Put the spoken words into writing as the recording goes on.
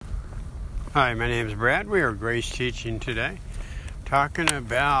Hi, my name is Brad. We are Grace Teaching today, talking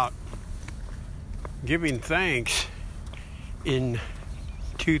about giving thanks in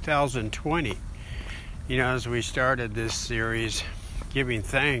 2020. As we started this series, giving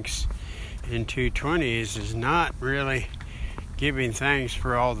thanks in 2020 is not really giving thanks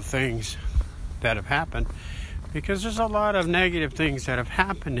for all the things that have happened, because there's a lot of negative things that have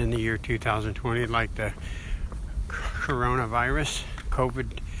happened in the year 2020, like the coronavirus,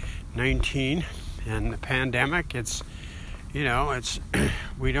 COVID-19, and the pandemic. It's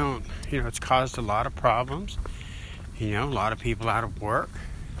caused a lot of problems. A lot of people out of work.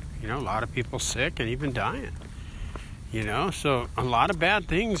 A lot of people sick and even dying. So a lot of bad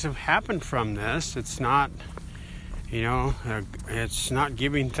things have happened from this. It's not, it's not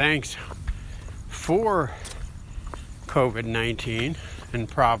giving thanks for COVID-19 and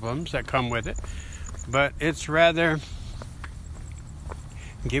problems that come with it, but it's rather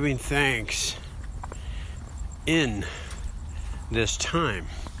giving thanks in this time,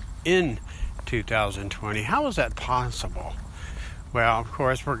 in 2020. How is that possible? Well, of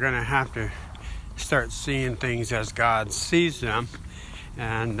course, we're going to have to start seeing things as God sees them,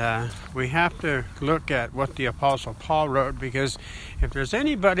 and we have to look at what the Apostle Paul wrote, because if there's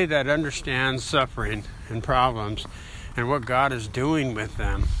anybody that understands suffering and problems and what God is doing with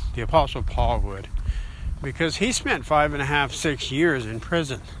them, the Apostle Paul would. Because he spent 5.5-6 years in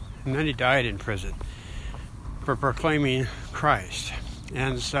prison, and then he died in prison for proclaiming Christ.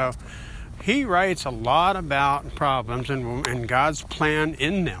 And so he writes a lot about problems and God's plan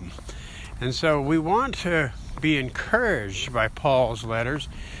in them. And so we want to be encouraged by Paul's letters,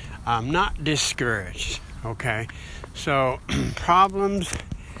 not discouraged, okay? So the problems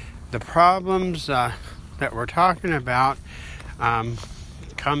that we're talking about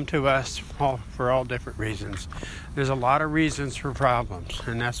come to us for all different reasons. There's a lot of reasons for problems,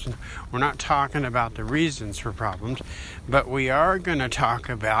 and we're not talking about the reasons for problems, but we are going to talk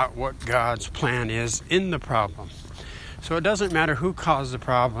about what God's plan is in the problem. So it doesn't matter who caused the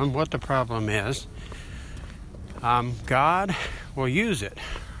problem, what the problem is. God will use it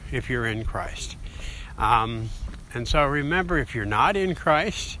if you're in Christ. And so remember, if you're not in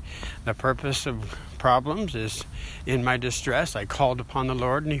Christ, the purpose of problems is, in my distress, I called upon the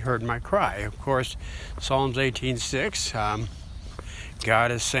Lord and he heard my cry. Of course, Psalms 18:6,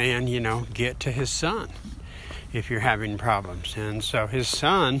 God is saying, get to his son if you're having problems. And so his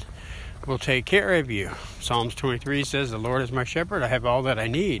son will take care of you. Psalms 23 says, the Lord is my shepherd, I have all that I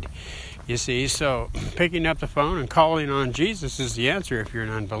need. You see, so picking up the phone and calling on Jesus is the answer if you're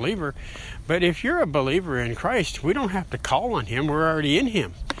an unbeliever. But if you're a believer in Christ, we don't have to call on him. We're already in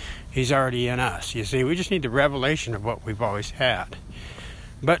him. He's already in us. You see, we just need the revelation of what we've always had.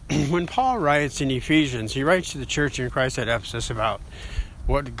 But when Paul writes in Ephesians, he writes to the church in Christ at Ephesus about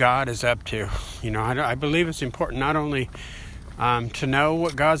what God is up to. I believe it's important not only to know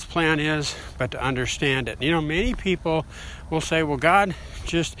what God's plan is, but to understand it. Many people will say, well,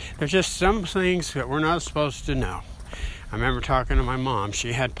 there's just some things that we're not supposed to know. I remember talking to my mom.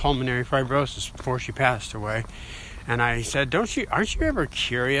 She had pulmonary fibrosis before she passed away. And I said, aren't you ever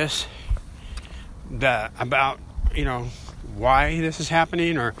curious about, why this is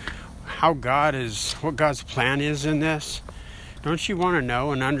happening, or what God's plan is in this? Don't you want to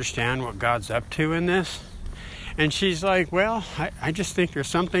know and understand what God's up to in this? And she's like, well, I just think there's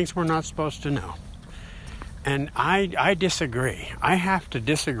some things we're not supposed to know. And I disagree. I have to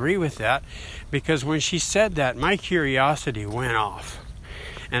disagree with that, because when she said that, my curiosity went off.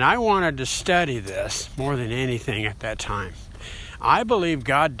 And I wanted to study this more than anything at that time. I believe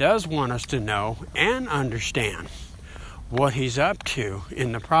God does want us to know and understand what he's up to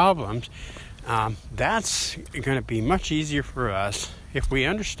in the problems. That's going to be much easier for us. If we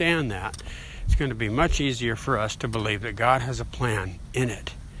understand that, it's going to be much easier for us to believe that God has a plan in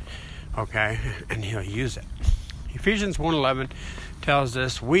it. Okay? And he'll use it. Ephesians 1:11 tells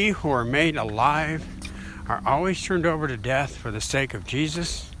us, we who are made alive are always turned over to death for the sake of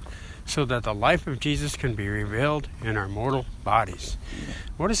Jesus, so that the life of Jesus can be revealed in our mortal bodies.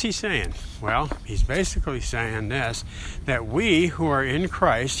 What is he saying? Well, he's basically saying this, that we who are in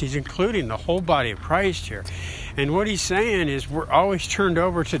Christ, he's including the whole body of Christ here, and what he's saying is we're always turned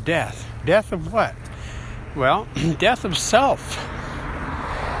over to death. Death of what? Well, death of self.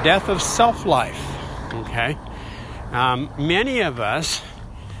 Death of self-life. Okay? Many of us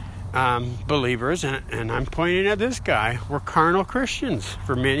believers, and I'm pointing at this guy, were carnal Christians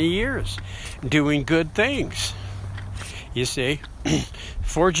for many years, doing good things, you see,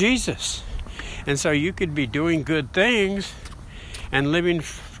 for Jesus. And so you could be doing good things and living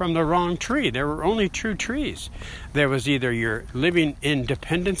from the wrong tree. There were only two trees. There was either you're living in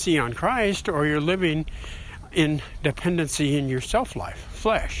dependency on Christ, or you're living in dependency in your self-life,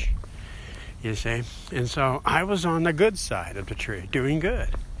 flesh, you see. And so I was on the good side of the tree, doing good.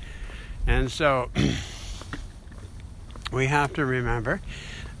 And so we have to remember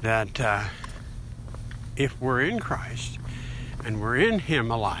that if we're in Christ and we're in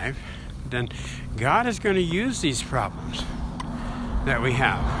Him alive, then God is going to use these problems that we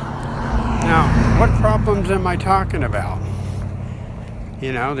have. Now, what problems am I talking about?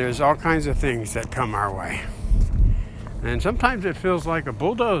 You know, there's all kinds of things that come our way. And sometimes it feels like a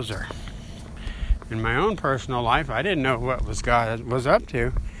bulldozer. In my own personal life, I didn't know what God was up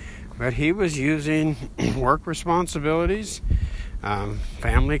to, but He was using work responsibilities,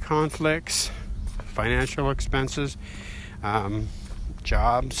 family conflicts, financial expenses,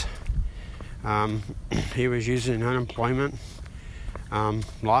 jobs. He was using unemployment,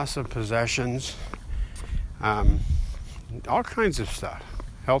 loss of possessions, all kinds of stuff,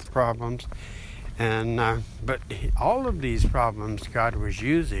 health problems. But all of these problems God was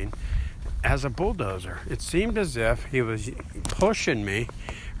using as a bulldozer. It seemed as if He was pushing me,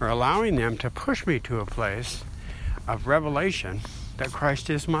 or allowing them to push me to a place of revelation that Christ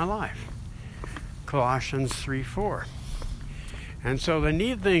is my life. Colossians 3:4. And so the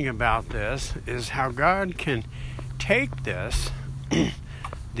neat thing about this is how God can take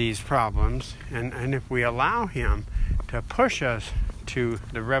these problems, and if we allow Him to push us to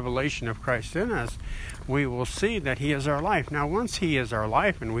the revelation of Christ in us, we will see that He is our life. Now, once He is our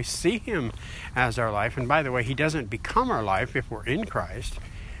life and we see Him as our life, and by the way, He doesn't become our life if we're in Christ.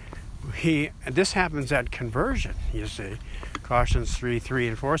 This happens at conversion, you see. Colossians 3:3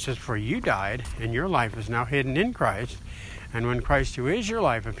 and 4 says, "For you died, and your life is now hidden in Christ. And when Christ, who is your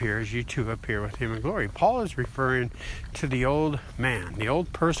life, appears, you too appear with Him in glory." Paul is referring to the old man, the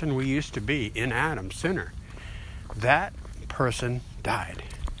old person we used to be in Adam, sinner. That person died.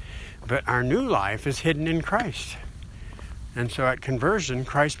 But our new life is hidden in Christ. And so at conversion,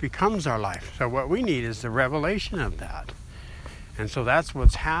 Christ becomes our life. So what we need is the revelation of that. And so that's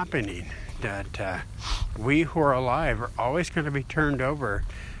what's happening, that we who are alive are always going to be turned over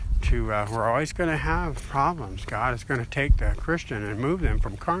to, we're always going to have problems. God is going to take the Christian and move them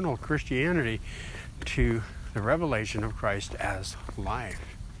from carnal Christianity to the revelation of Christ as life.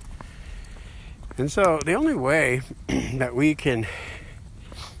 And so the only way that we can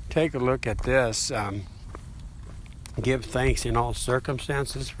take a look at this, give thanks in all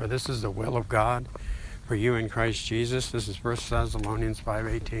circumstances, for this is the will of God for you in Christ Jesus. This is 1 Thessalonians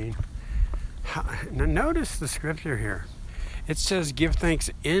 5:18. Now notice the scripture here. It says give thanks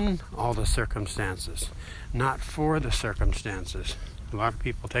in all the circumstances, not for the circumstances. A lot of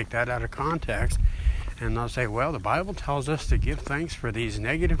people take that out of context, and they'll say, well, the Bible tells us to give thanks for these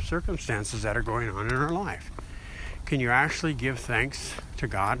negative circumstances that are going on in our life. Can you actually give thanks to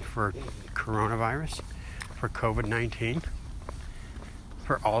God for coronavirus, for COVID-19,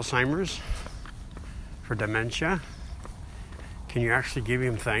 for Alzheimer's, for dementia? Can you actually give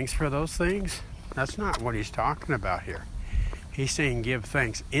Him thanks for those things? That's not what He's talking about here. He's saying give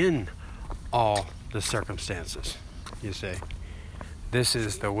thanks in all the circumstances. You say, this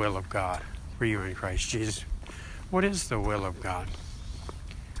is the will of God for you in Christ Jesus. What is the will of God?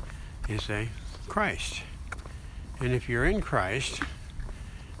 You say, Christ. And if you're in Christ,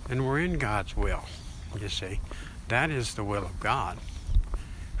 then we're in God's will. You see, that is the will of God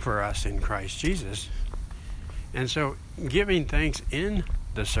for us in Christ Jesus. And so giving thanks in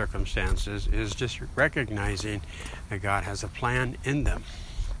the circumstances is just recognizing that God has a plan in them.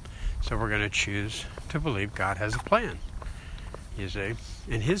 So we're going to choose to believe God has a plan, you see.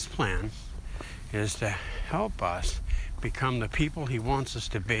 And His plan is to help us become the people He wants us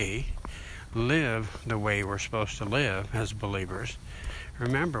to be, live the way we're supposed to live as believers.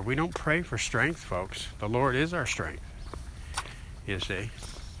 Remember, we don't pray for strength, folks. The Lord is our strength, you see.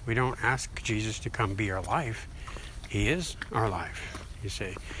 We don't ask Jesus to come be our life. He is our life, you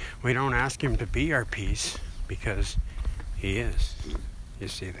see. We don't ask Him to be our peace, because He is. You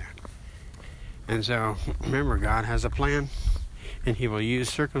see that. And so, remember, God has a plan, and He will use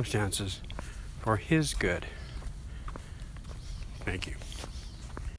circumstances for His good. Thank you.